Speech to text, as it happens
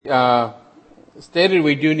stated,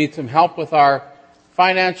 we do need some help with our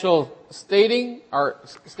financial standing.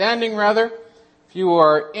 If you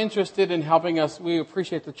are interested in helping us, we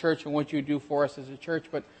appreciate the church and what you do for us as a church,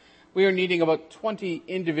 but we are needing about 20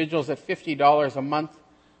 individuals at $50 a month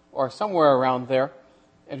or somewhere around there.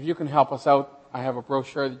 And if you can help us out, I have a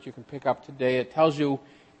brochure that you can pick up today. It tells you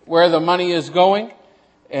where the money is going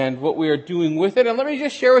and what we are doing with it. And let me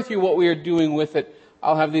just share with you what we are doing with it.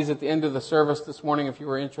 I'll have these at the end of the service this morning if you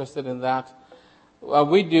were interested in that.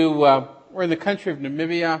 We're in the country of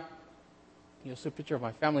Namibia. You'll see a picture of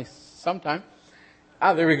my family sometime.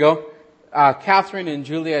 There we go. Catherine and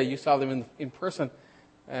Julia, you saw them in person,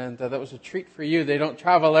 and that was a treat for you. They don't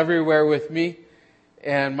travel everywhere with me,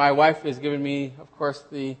 and my wife has given me, of course,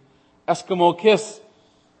 the Eskimo kiss,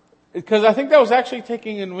 because I think that was actually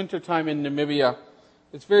taken in wintertime in Namibia.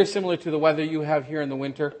 It's very similar to the weather you have here in the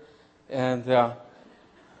winter, and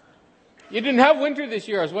you didn't have winter this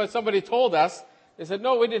year, is what somebody told us. They said,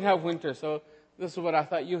 no, we didn't have winter, so this is what I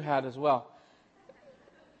thought you had as well.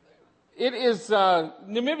 It is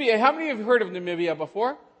Namibia. How many of you have heard of Namibia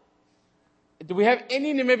before? Do we have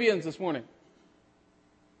any Namibians this morning?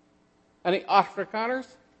 Any Afrikaners?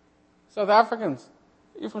 South Africans?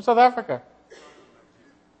 You're from South Africa?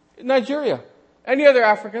 Nigeria? Any other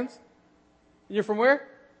Africans? You're from where?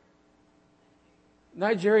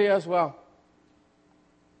 Nigeria as well.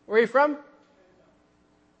 Where are you from?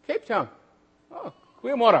 Cape Town. Oh,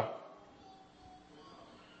 Kuimora.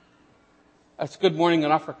 That's good morning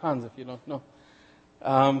in Afrikaans if you don't know.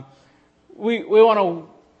 We want to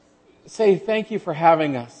say thank you for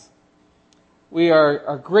having us. We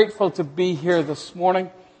are grateful to be here this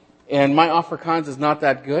morning, and my Afrikaans is not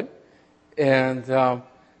that good, and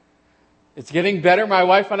it's getting better. My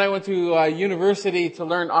wife and I went to university to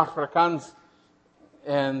learn Afrikaans,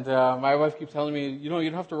 and my wife keeps telling me, you don't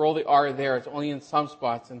have to roll the R there. It's only in some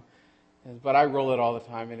spots, but I roll it all the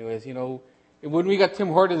time anyways. When we got Tim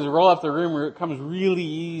Hortons to roll up the room, it comes really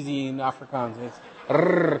easy in Afrikaans. It's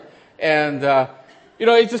rrr, and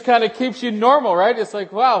it just kind of keeps you normal, right? It's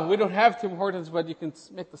like, wow, we don't have Tim Hortons, but you can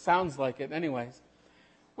make the sounds like it anyways.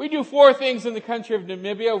 We do 4 things in the country of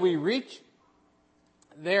Namibia. We reach.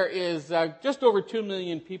 There is just over 2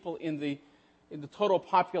 million people in the total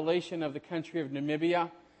population of the country of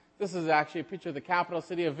Namibia. This is actually a picture of the capital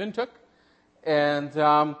city of Windhoek. And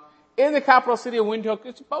in the capital city of Windhoek,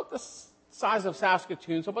 it's about the size of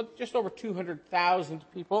Saskatoon, so about just over 200,000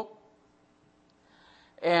 people.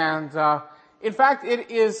 And in fact, it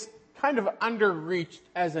is kind of underreached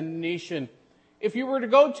as a nation. If you were to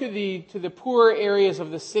go to the poorer areas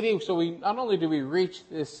of the city, so not only do we reach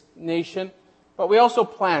this nation, but we also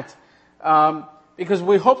plant, because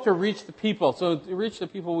we hope to reach the people. So to reach the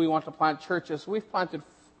people, we want to plant churches. We've planted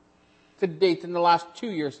to date in the last 2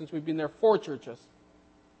 years, since we've been there, 4 churches.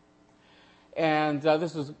 And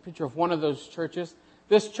this is a picture of one of those churches.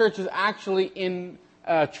 This church is actually in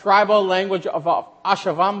tribal language of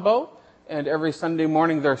Ashavambo, and every Sunday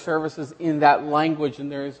morning there are services in that language,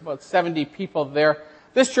 and there's about 70 people there.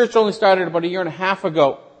 This church only started about 1.5 years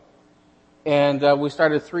ago, and we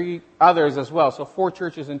started 3 others as well, so 4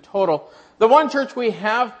 churches in total. The one church we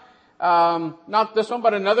have, not this one,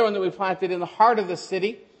 but another one that we planted in the heart of the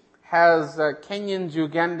city, has Kenyans,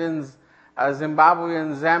 Ugandans,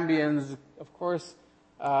 Zimbabweans, Zambians, of course,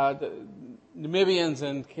 the Namibians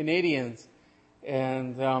and Canadians.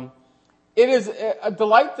 And it is a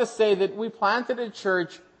delight to say that we planted a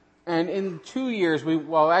church, and in 2 years, we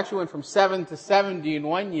actually went from 7 to 70 in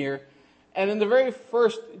 1 year. And in the very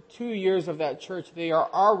first 2 years of that church, they are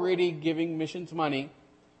already giving missions money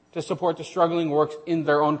to support the struggling works in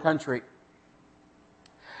their own country.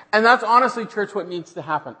 And that's honestly, church, what needs to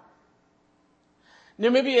happen.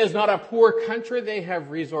 Namibia is not a poor country. They have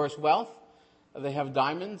resource wealth. They have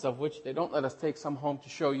diamonds, of which they don't let us take some home to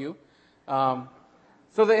show you.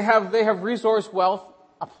 So they have resource wealth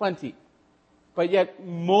aplenty. But yet,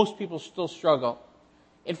 most people still struggle.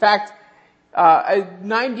 In fact,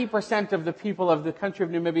 90% of the people of the country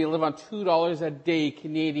of Namibia live on $2 a day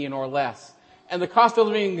Canadian or less. And the cost of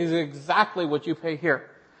living is exactly what you pay here.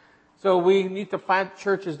 So we need to plant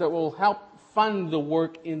churches that will help fund the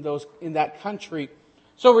work in that country.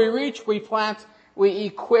 So we reach, we plant, we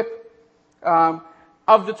equip.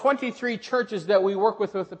 Of the 23 churches that we work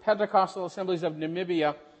with the Pentecostal Assemblies of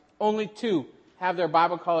Namibia, only 2 have their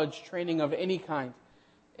Bible college training of any kind.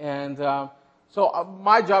 And so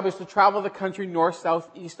my job is to travel the country north, south,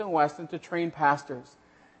 east, and west, and to train pastors,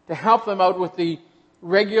 to help them out with the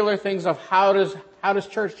regular things of how does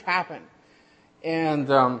church happen.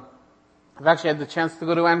 And I've actually had the chance to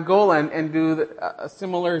go to Angola and do a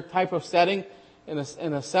similar type of setting in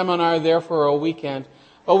a seminar there for a weekend.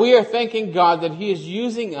 But we are thanking God that He is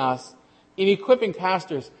using us in equipping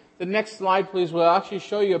pastors. The next slide, please, will actually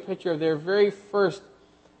show you a picture of their very first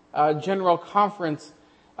general conference,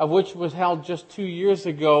 of which was held just 2 years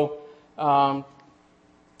ago.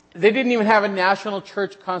 They didn't even have a national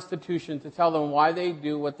church constitution to tell them why they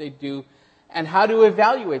do what they do and how to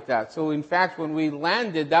evaluate that. So in fact, when we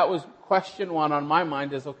landed, that was question one on my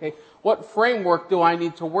mind is, okay, what framework do I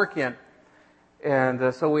need to work in?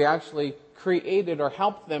 And so we actually created or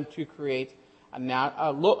helped them to create a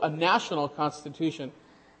national constitution.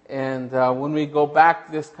 And when we go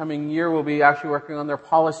back this coming year, we'll be actually working on their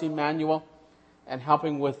policy manual and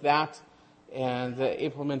helping with that. And the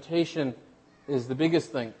implementation is the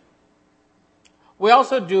biggest thing. We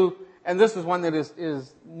also do, and this is one that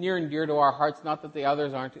is near and dear to our hearts, not that the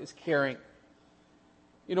others aren't, is caring.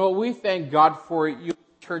 You know, we thank God for you,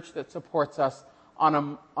 church that supports us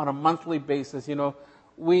on a monthly basis. You know,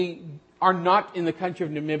 we are not in the country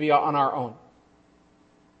of Namibia on our own.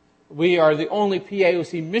 We are the only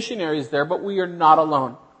PAOC missionaries there, but we are not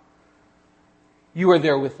alone. You are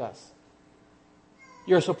there with us.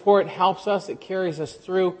 Your support helps us. It carries us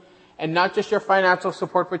through. And not just your financial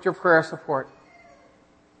support, but your prayer support.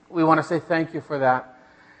 We want to say thank you for that.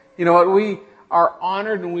 You know what? We are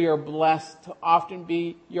honored and we are blessed to often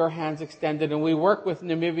be your hands extended. And we work with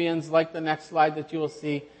Namibians like the next slide that you will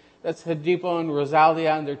see. That's Hadipo and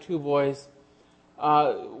Rosalia and their 2 boys.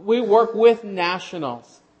 We work with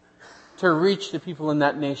nationals to reach the people in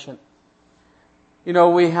that nation. You know,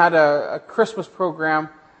 we had a Christmas program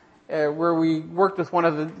where we worked with one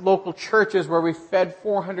of the local churches where we fed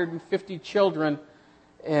 450 children.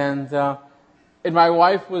 And my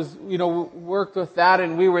wife was, you know, worked with that,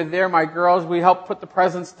 and we were there, my girls, we helped put the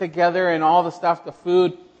presents together and all the stuff, the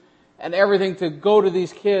food and everything to go to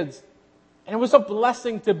these kids. And it was a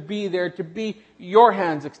blessing to be there, to be your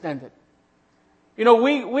hands extended. You know,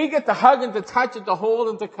 we get to hug and to touch and to hold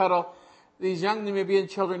and to cuddle these young Namibian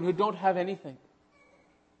children who don't have anything.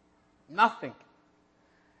 Nothing.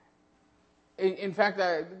 In fact,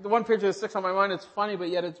 the one picture that sticks on my mind, it's funny, but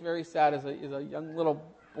yet it's very sad, is a young little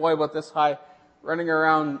boy about this high running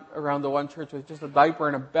around the one church with just a diaper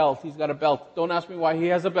and a belt. He's got a belt. Don't ask me why he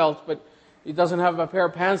has a belt, but he doesn't have a pair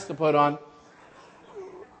of pants to put on.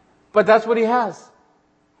 But that's what he has.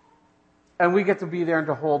 And we get to be there and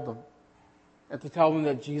to hold them and to tell them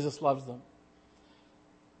that Jesus loves them.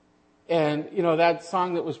 And, you know, that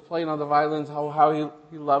song that was playing on the violins, how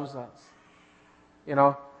he loves us. You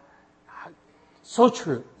know, so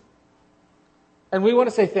true. And we want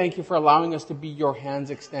to say thank you for allowing us to be your hands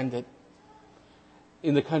extended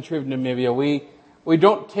in the country of Namibia. We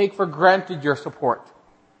don't take for granted your support.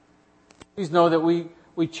 Please know that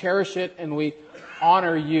we cherish it and we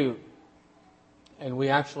honor you. And we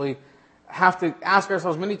actually have to ask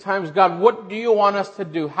ourselves many times, God, what do you want us to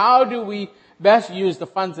do? How do we best use the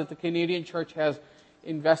funds that the Canadian Church has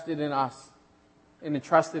invested in us and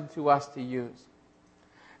entrusted to us to use?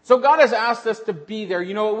 So God has asked us to be there.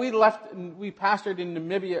 You know, we pastored in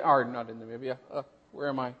Namibia, or not in Namibia, where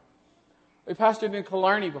am I? We pastored in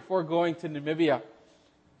Killarney before going to Namibia.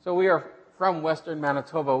 So we are from Western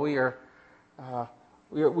Manitoba. We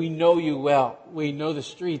know you well. We know the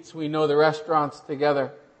streets. We know the restaurants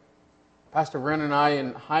together. Pastor Ren and I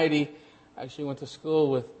and Heidi actually went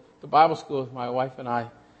to Bible school with my wife and I.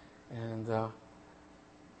 And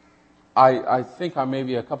I think I'm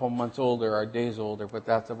maybe a couple months older or days older, but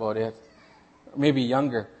that's about it. Maybe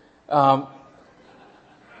younger.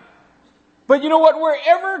 But you know what?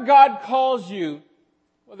 Wherever God calls you,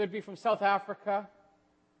 whether it be from South Africa,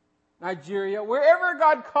 Nigeria, wherever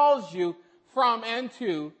God calls you from and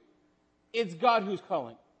to, it's God who's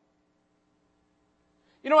calling.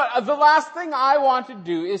 You know what? The last thing I want to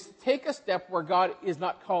do is to take a step where God is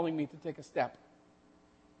not calling me to take a step.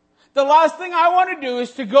 The last thing I want to do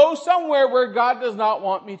is to go somewhere where God does not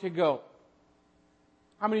want me to go.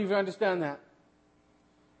 How many of you understand that?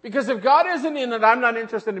 Because if God isn't in it, I'm not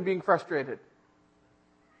interested in being frustrated.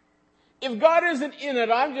 If God isn't in it,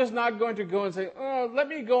 I'm just not going to go and say, oh, let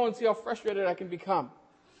me go and see how frustrated I can become.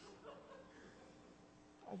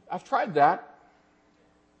 I've tried that.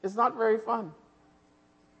 It's not very fun.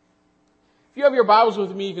 If you have your Bibles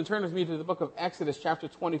with me, you can turn with me to the book of Exodus, chapter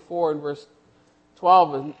 24 and verse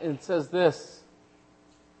 12, and it says this.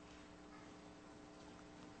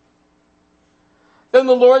 Then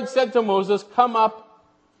the Lord said to Moses, come up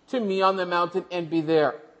to me on the mountain and be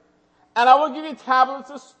there. And I will give you tablets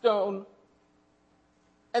of stone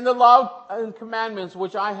and the law and commandments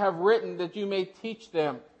which I have written that you may teach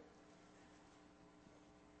them.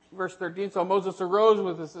 Verse 13, so Moses arose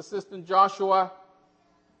with his assistant Joshua.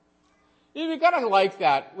 You gotta like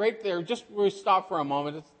that right there. Just we stop for a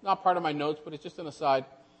moment. It's not part of my notes, but it's just an aside.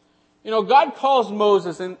 God calls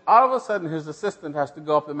Moses, and all of a sudden his assistant has to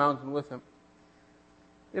go up the mountain with him.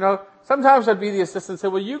 Sometimes I'd be the assistant and say,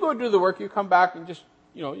 well, you go do the work, you come back and just,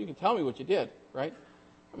 you can tell me what you did, right?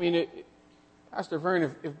 I mean, Pastor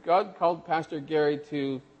Vern, if God called Pastor Gary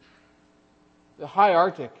to the high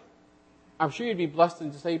Arctic, I'm sure you'd be blessed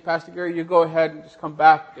and just say, Pastor Gary, you go ahead and just come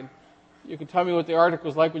back and you can tell me what the Arctic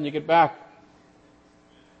was like when you get back.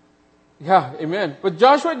 Yeah, amen. But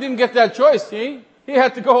Joshua didn't get that choice, see? He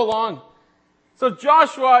had to go along. So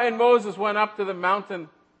Joshua and Moses went up to the mountain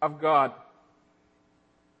of God.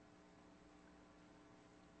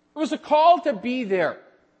 It was a call to be there.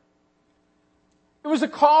 It was a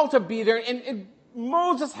call to be there, and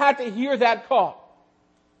Moses had to hear that call.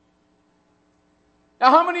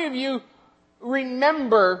 Now, how many of you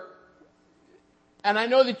remember, and I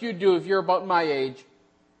know that you do if you're about my age,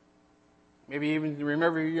 maybe even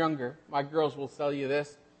remember you're younger, my girls will tell you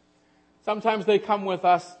this. Sometimes they come with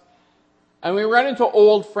us, and we run into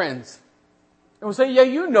old friends. And we'll say, yeah,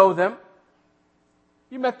 you know them.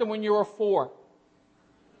 You met them when you were 4.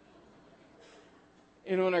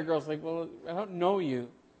 And our girl's like, well, I don't know you.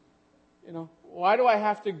 Why do I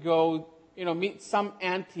have to go, meet some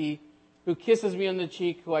auntie who kisses me on the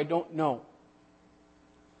cheek who I don't know?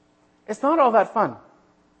 It's not all that fun.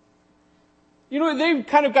 They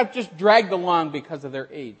kind of got just dragged along because of their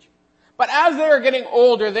age. But as they are getting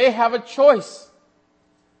older, they have a choice.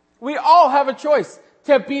 We all have a choice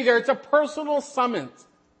to be there. It's a personal summons.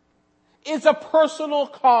 It's a personal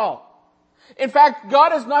call. In fact,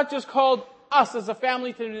 God has not just called us as a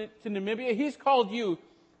family to Namibia. He's called you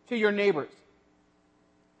to your neighbors.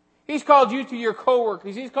 He's called you to your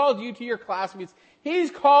coworkers. He's called you to your classmates.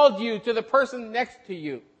 He's called you to the person next to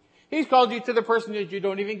you. He's called you to the person that you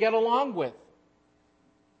don't even get along with.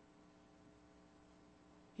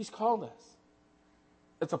 He's called us.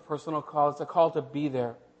 It's a personal call. It's a call to be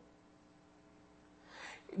there.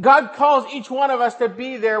 God calls each one of us to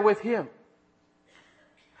be there with Him.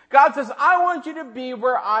 God says, I want you to be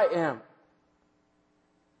where I am.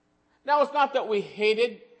 Now, it's not that we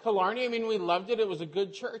hated Killarney. I mean, we loved it. It was a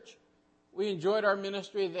good church. We enjoyed our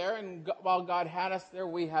ministry there, and while God had us there,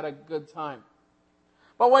 we had a good time.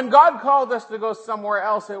 But when God called us to go somewhere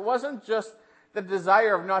else, it wasn't just the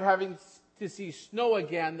desire of not having to see snow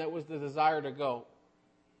again that was the desire to go.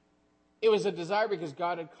 It was a desire because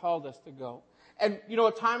God had called us to go. And,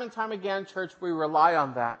 time and time again, church, we rely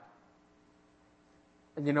on that.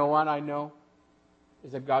 And you know what I know?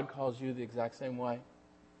 Is that God calls you the exact same way.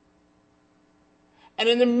 And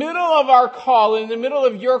in the middle of our call, in the middle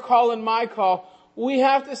of your call and my call, we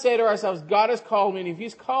have to say to ourselves, God has called me, and if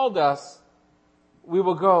He's called us, we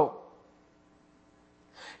will go.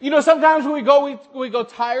 Sometimes we go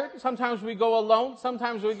tired. Sometimes we go alone.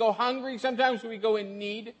 Sometimes we go hungry. Sometimes we go in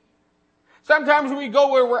need. Sometimes we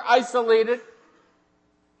go where we're isolated.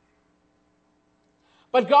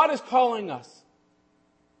 But God is calling us.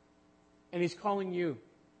 And He's calling you.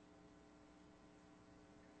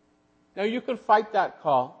 Now you can fight that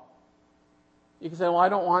call. You can say, well, I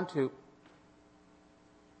don't want to.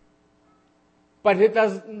 But it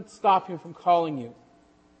doesn't stop Him from calling you.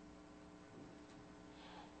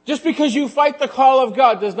 Just because you fight the call of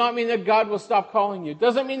God does not mean that God will stop calling you. It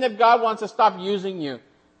doesn't mean that God wants to stop using you.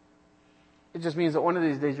 It just means that one of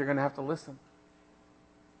these days you're going to have to listen.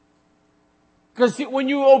 Because when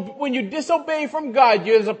you disobey from God,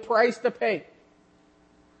 there's a price to pay.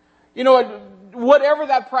 Whatever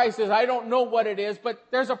that price is, I don't know what it is, but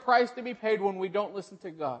there's a price to be paid when we don't listen to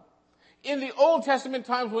God. In the Old Testament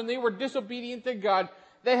times when they were disobedient to God,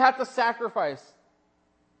 they had to sacrifice.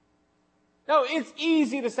 Now, it's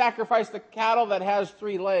easy to sacrifice the cattle that has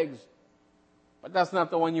 3 legs, but that's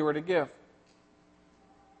not the one you were to give.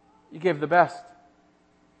 You give the best.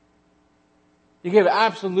 You give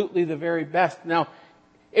absolutely the very best. Now,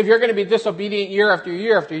 if you're going to be disobedient year after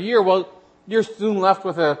year after year, well, you're soon left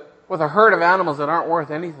with a herd of animals that aren't worth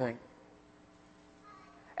anything.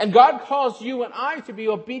 And God calls you and I to be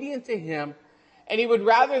obedient to Him, and He would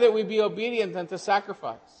rather that we be obedient than to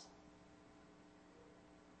sacrifice.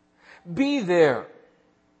 Be there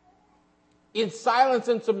in silence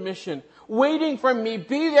and submission, waiting for me.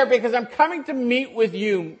 Be there because I'm coming to meet with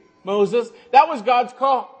you, Moses. That was God's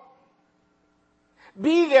call.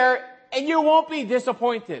 Be there and you won't be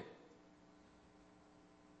disappointed.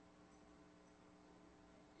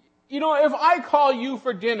 If I call you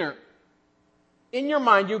for dinner, in your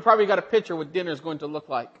mind, you probably got a picture what dinner is going to look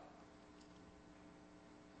like.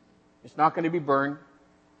 It's not going to be burned,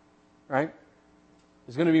 right?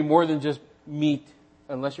 It's going to be more than just meat,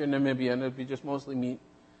 unless you're in Namibia, and it'll be just mostly meat.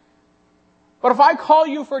 But if I call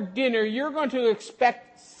you for dinner, you're going to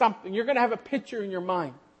expect something. You're going to have a picture in your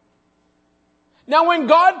mind. Now when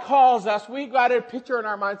God calls us, we've got a picture in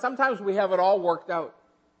our mind. Sometimes we have it all worked out.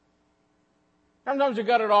 Sometimes we've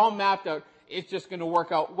got it all mapped out. It's just going to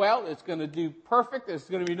work out well. It's going to do perfect. There's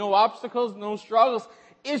going to be no obstacles, no struggles.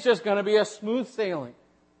 It's just going to be a smooth sailing.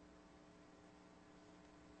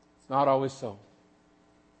 It's not always so.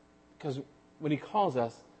 Because when He calls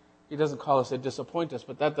us, He doesn't call us to disappoint us,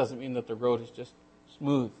 but that doesn't mean that the road is just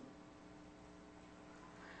smooth.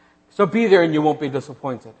 So be there and you won't be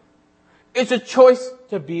disappointed. It's a choice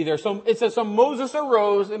to be there. So it says, so Moses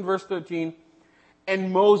arose in verse 13,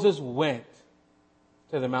 and Moses went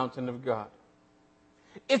to the mountain of God.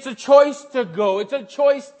 It's a choice to go. It's a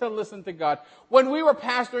choice to listen to God. When we were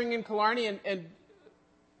pastoring in Killarney, and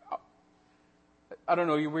I don't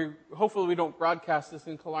know, hopefully we don't broadcast this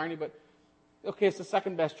in Killarney, but okay, it's the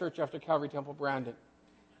second best church after Calvary Temple Brandon.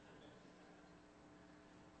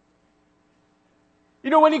 You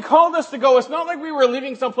know, when He called us to go, it's not like we were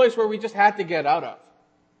leaving someplace where we just had to get out of.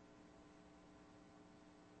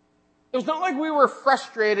 It was not like we were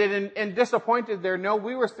frustrated and disappointed there. No,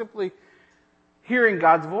 we were simply hearing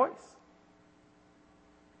God's voice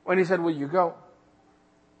when He said, will you go?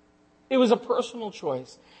 It was a personal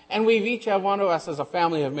choice. And we've each, one of us as a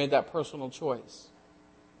family, have made that personal choice.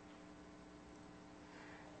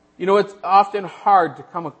 You know, it's often hard to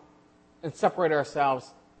come and separate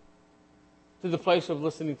ourselves to the place of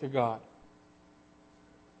listening to God.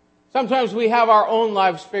 Sometimes we have our own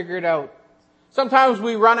lives figured out. Sometimes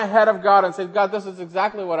we run ahead of God and say, God, this is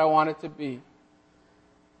exactly what I want it to be.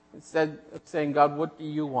 Instead of saying, God, what do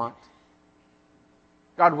you want?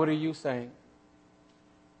 God, what are you saying?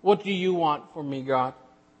 What do you want from me, God?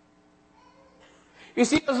 You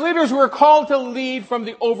see, as leaders, we're called to lead from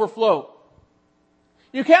the overflow.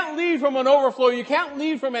 You can't lead from an overflow. You can't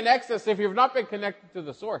lead from an excess if you've not been connected to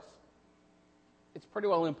the source. It's pretty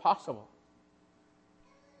well impossible.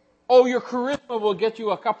 Oh, your charisma will get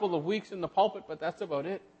you a couple of weeks in the pulpit, but that's about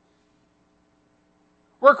it.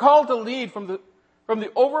 We're called to lead from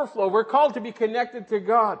the overflow. We're called to be connected to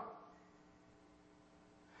God.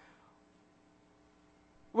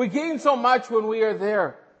 We gain so much when we are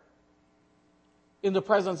there in the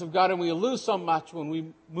presence of God, and we lose so much when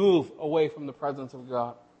we move away from the presence of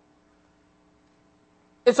God.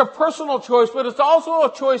 It's a personal choice, but it's also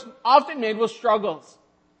a choice often made with struggles.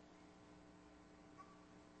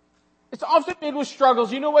 It's often made with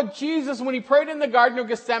struggles. You know what? Jesus, when He prayed in the Garden of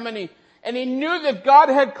Gethsemane, and He knew that God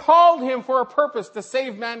had called Him for a purpose to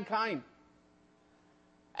save mankind.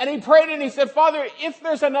 And He prayed and He said, Father, if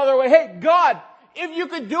there's another way, hey, God, if you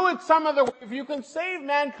could do it some other way, if you can save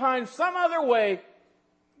mankind some other way,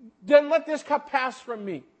 then let this cup pass from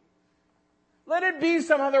me. Let it be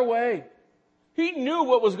some other way. He knew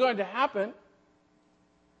what was going to happen.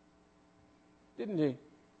 Didn't He?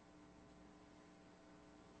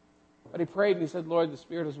 But He prayed and He said, Lord, the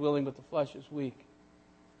spirit is willing, but the flesh is weak.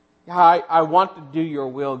 Yeah, I want to do your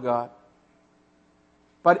will, God.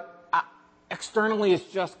 But externally it's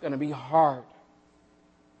just going to be hard.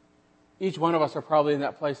 Each one of us are probably in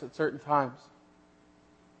that place at certain times.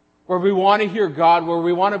 Where we want to hear God, where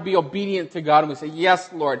we want to be obedient to God, and we say,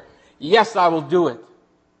 yes, Lord, yes, I will do it.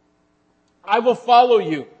 I will follow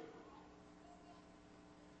you.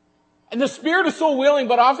 And the Spirit is so willing,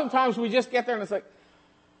 but oftentimes we just get there and it's like,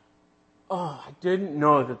 oh, I didn't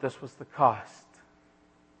know that this was the cost.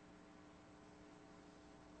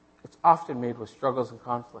 It's often made with struggles and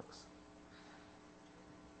conflicts.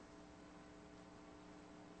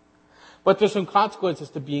 But there's some consequences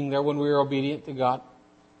to being there when we are obedient to God.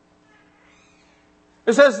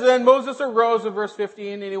 It says, then Moses arose in verse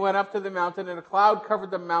 15, and he went up to the mountain, and a cloud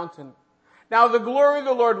covered the mountain. Now the glory of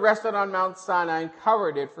the Lord rested on Mount Sinai and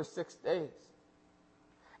covered it for 6 days.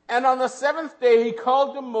 And on the seventh day he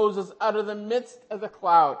called to Moses out of the midst of the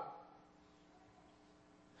cloud.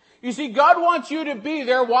 You see, God wants you to be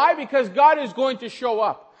there. Why? Because God is going to show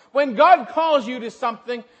up. When God calls you to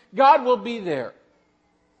something, God will be there.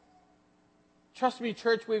 Trust me,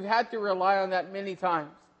 church, we've had to rely on that many times.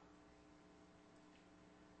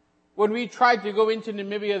 When we tried to go into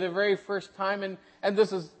Namibia the very first time, and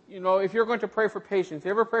this is, if you're going to pray for patience,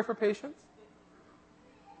 you ever pray for patience?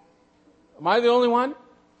 Am I the only one?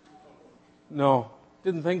 No,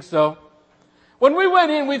 didn't think so. When we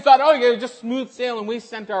went in, we thought, oh, yeah, just smooth sailing. We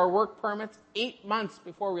sent our work permits 8 months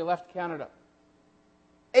before we left Canada.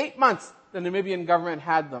 8 months the Namibian government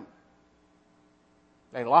had them.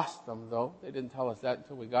 They lost them, though. They didn't tell us that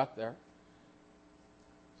until we got there.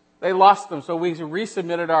 They lost them, so we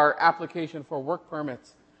resubmitted our application for work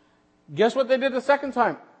permits. Guess what they did the second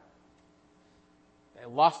time? They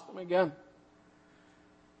lost them again.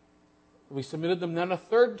 We submitted them then a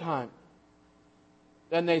third time.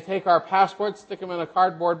 Then they take our passports, stick them in a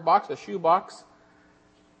cardboard box, a shoe box,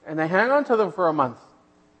 and they hang on to them for a month.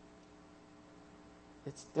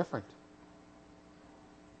 It's different.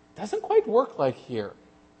 It doesn't quite work like here.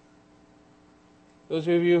 Those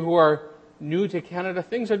of you who are new to Canada,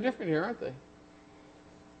 things are different here, aren't they?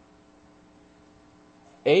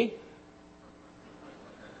 Eh?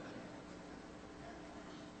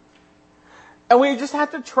 And we just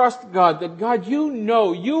have to trust God, that God, you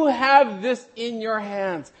know, you have this in your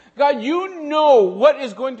hands. God, you know what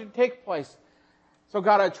is going to take place. So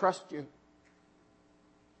God, I trust you.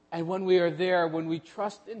 And when we are there, when we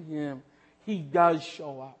trust in Him, He does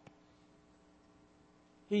show up.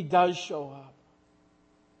 He does show up.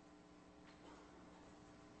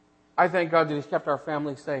 I thank God that He's kept our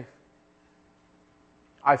family safe.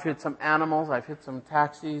 I've hit some animals, I've hit some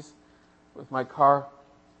taxis with my car.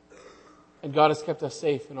 And God has kept us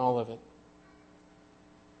safe in all of it.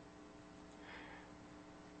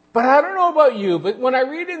 But I don't know about you, but when I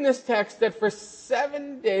read in this text that for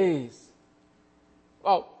 7 days,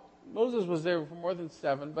 well, Moses was there for more than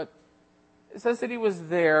 7, but it says that he was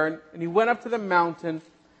there and he went up to the mountain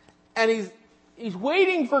and he's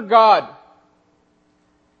waiting for God.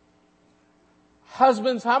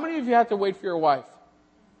 Husbands, how many of you have to wait for your wife?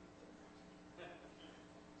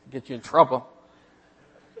 Get you in trouble.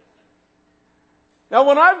 Now,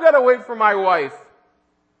 when I've got to wait for my wife,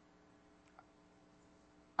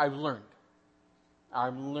 I've learned.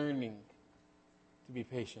 I'm learning to be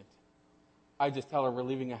patient. I just tell her we're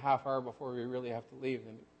leaving a half hour before we really have to leave,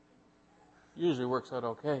 and it usually works out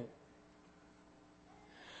okay.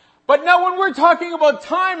 But now when we're talking about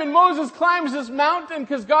time, and Moses climbs this mountain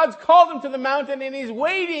because God's called him to the mountain, and he's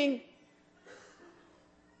waiting.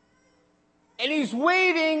 And he's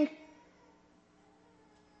waiting.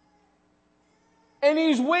 And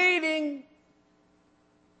he's waiting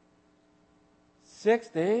 6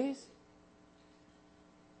 days.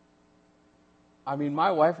 I mean,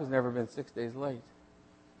 my wife has never been 6 days late.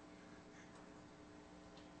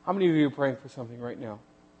 How many of you are praying for something right now?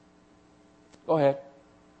 Go ahead.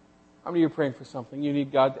 How many of you are praying for something? You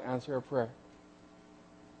need God to answer a prayer.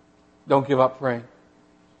 Don't give up praying.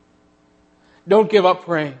 Don't give up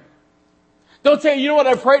praying. Don't say, you know what,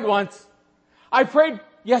 I prayed once. I prayed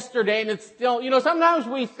yesterday and it's still, sometimes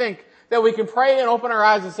we think that we can pray and open our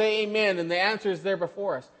eyes and say amen and the answer is there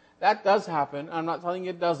before us. That does happen. I'm not telling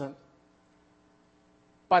you it doesn't.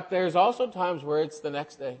 But there's also times where it's the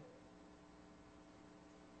next day.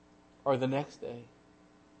 Or the next day.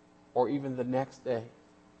 Or even the next day.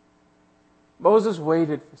 Moses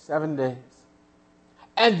waited for 7 days.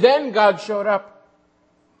 And then God showed up.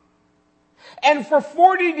 And for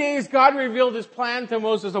 40 days, God revealed His plan to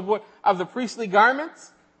Moses of the priestly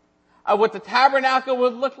garments, of what the tabernacle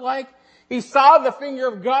would look like. He saw the finger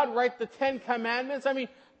of God write the 10 commandments. I mean,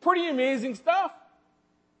 pretty amazing stuff.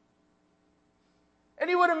 And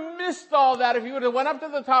he would have missed all that if he would have went up to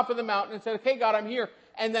the top of the mountain and said, okay, God, I'm here,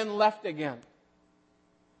 and then left again.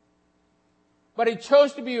 But he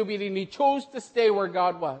chose to be obedient. He chose to stay where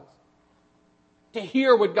God was, to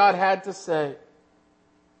hear what God had to say.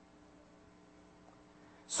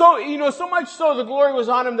 So, so much so the glory was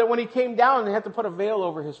on him that when he came down, they had to put a veil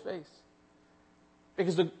over his face.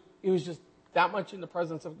 Because he was just that much in the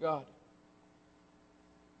presence of God.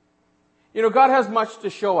 God has much to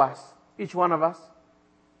show us, each one of us.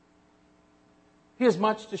 He has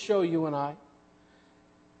much to show you and I.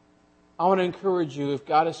 I want to encourage you, if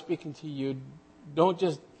God is speaking to you, don't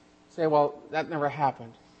just say, well, that never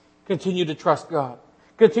happened. Continue to trust God.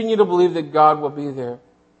 Continue to believe that God will be there.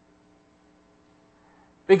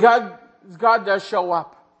 Because God does show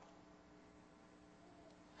up.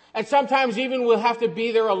 And sometimes even we'll have to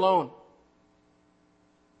be there alone.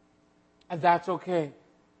 And that's okay.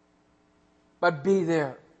 But be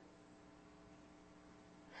there.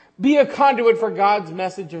 Be a conduit for God's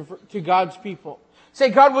message and to God's people. Say,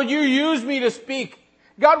 God, will you use me to speak?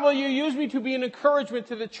 God, will you use me to be an encouragement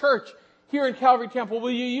to the church here in Calvary Temple?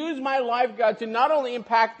 Will you use my life, God, to not only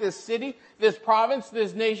impact this city, this province,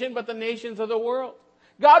 this nation, but the nations of the world?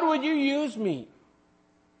 God, would you use me?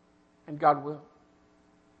 And God will.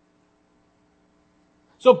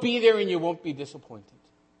 So be there and you won't be disappointed.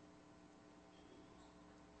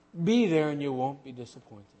 Be there and you won't be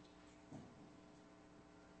disappointed.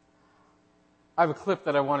 I have a clip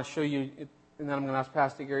that I want to show you, and then I'm going to ask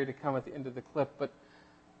Pastor Gary to come at the end of the clip, but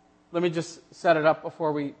let me just set it up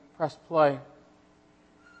before we press play.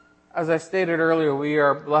 As I stated earlier, we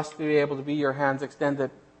are blessed to be able to be your hands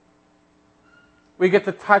extended. We get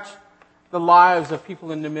to touch the lives of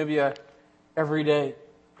people in Namibia every day.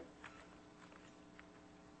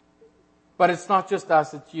 But it's not just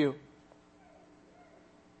us, it's you.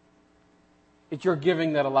 It's your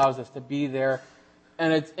giving that allows us to be there.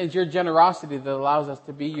 And it's your generosity that allows us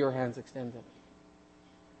to be your hands extended.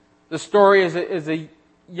 The story is a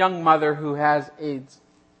young mother who has AIDS.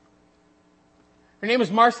 Her name is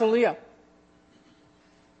Marcelia.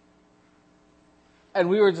 And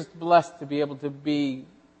we were just blessed to be able to be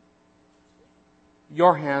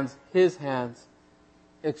your hands, his hands,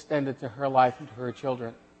 extended to her life and to her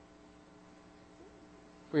children.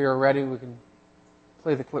 If we are ready, we can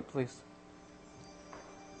play the clip, please.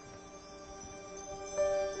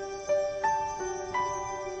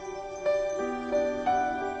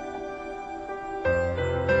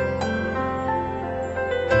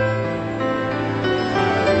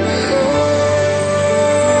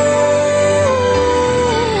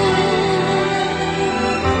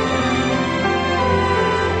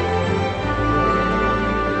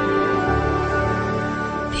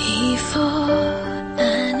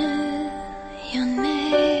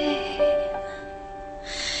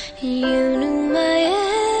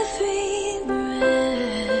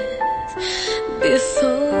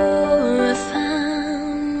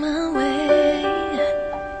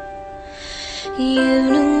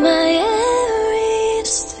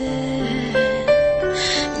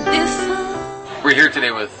 We're here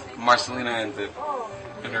today with Marcelina and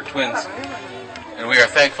her twins, and we are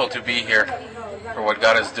thankful to be here for what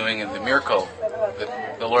God is doing and the miracle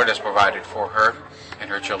that the Lord has provided for her and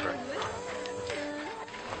her children.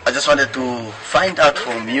 I just wanted to find out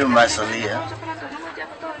from you, Marcelia,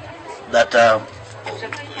 that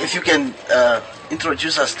if you can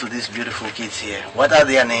introduce us to these beautiful kids here. What are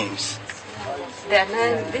their names? Their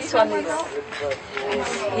name, this one is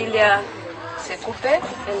Hilia Sekupe,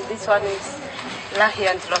 and this one is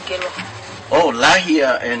Lahia and Lokelo. Oh,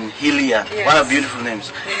 Lahia and Hilia. Yes. What are beautiful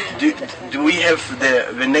names. Do we have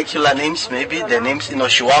the vernacular names, maybe? The names in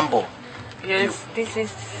Oshuambo? Yes, this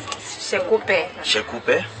is Sekupe.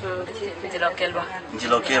 Shekupe? This is Njilokelwa.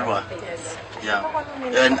 Njilokelwa. Yes. Yeah.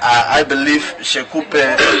 And I believe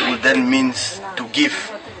Shekupe will then means to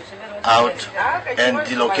give out, and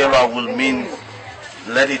Njilokelwa will mean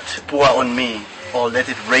let it pour on me or let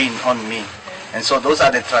it rain on me. And so those are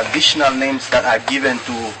the traditional names that are given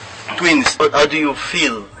to twins. How do you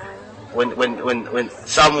feel when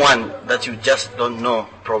someone that you just don't know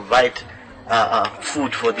provide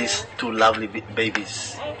food for these two lovely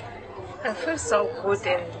babies? I feel so good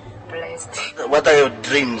and blessed. What are your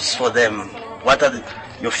dreams for them? What are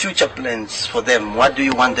your future plans for them? What do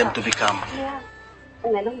you want them to become?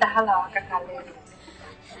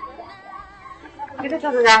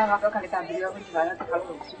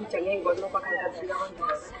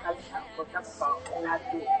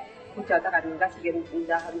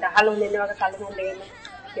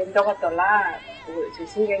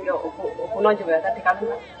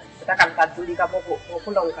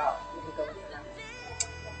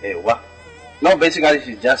 No, basically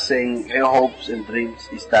she's just saying her hopes and dreams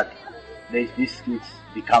is that these kids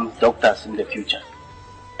become doctors in the future.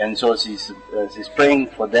 And so she's praying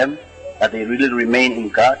for them that they really remain in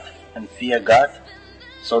God and fear God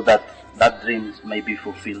so that dreams may be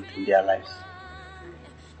fulfilled in their lives.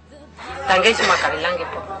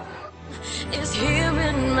 It's here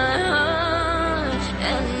in my heart,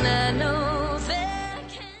 and I know that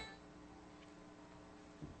can.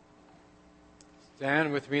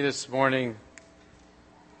 Stand with me this morning.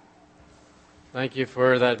 Thank you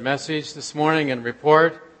for that message this morning and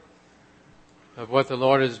report of what the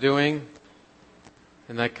Lord is doing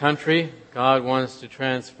in that country. God wants to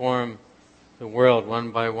transform the world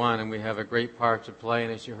one by one, and we have a great part to play.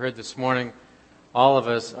 And as you heard this morning, all of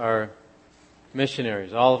us are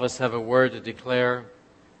missionaries. All of us have a word to declare.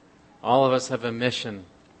 All of us have a mission.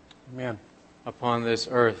 Amen. Upon this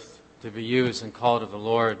earth to be used and called of the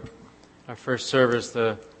Lord. Our first service,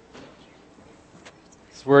 this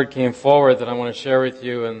word came forward that I want to share with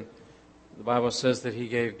you, and the Bible says that He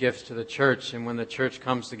gave gifts to the church, and when the church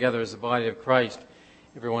comes together as the body of Christ,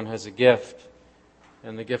 everyone has a gift.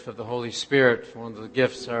 And the gift of the Holy Spirit, one of the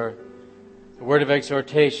gifts are the word of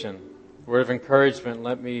exhortation, word of encouragement.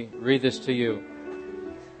 Let me read this to you.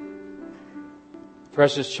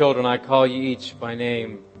 Precious children, I call you each by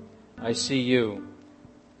name. I see you.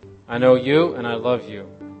 I know you and I love you.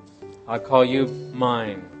 I call you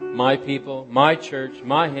mine, my people, my church,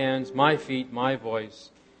 my hands, my feet, my voice.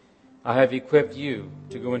 I have equipped you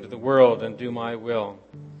to go into the world and do my will.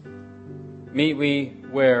 Meet we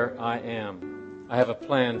where I am. I have a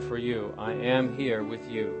plan for you. I am here with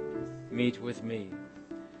you. Meet with me.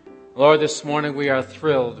 Lord, this morning we are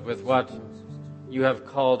thrilled with what you have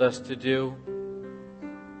called us to do.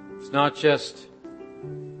 It's not just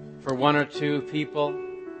for one or two people,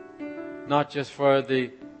 not just for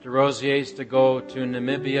the DeRosiers to go to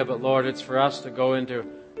Namibia, but Lord, it's for us to go into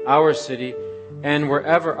our city and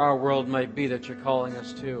wherever our world might be that you're calling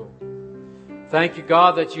us to. Thank you,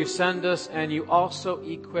 God, that you send us and you also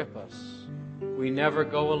equip us. We never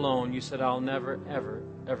go alone. You said, I'll never, ever,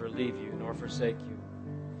 ever leave you nor forsake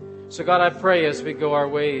you. So God, I pray as we go our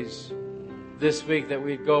ways this week that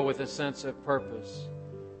we'd go with a sense of purpose,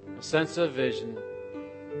 a sense of vision,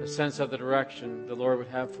 a sense of the direction the Lord would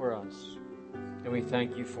have for us. And we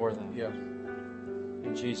thank you for that. Yes.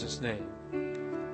 In Jesus' name.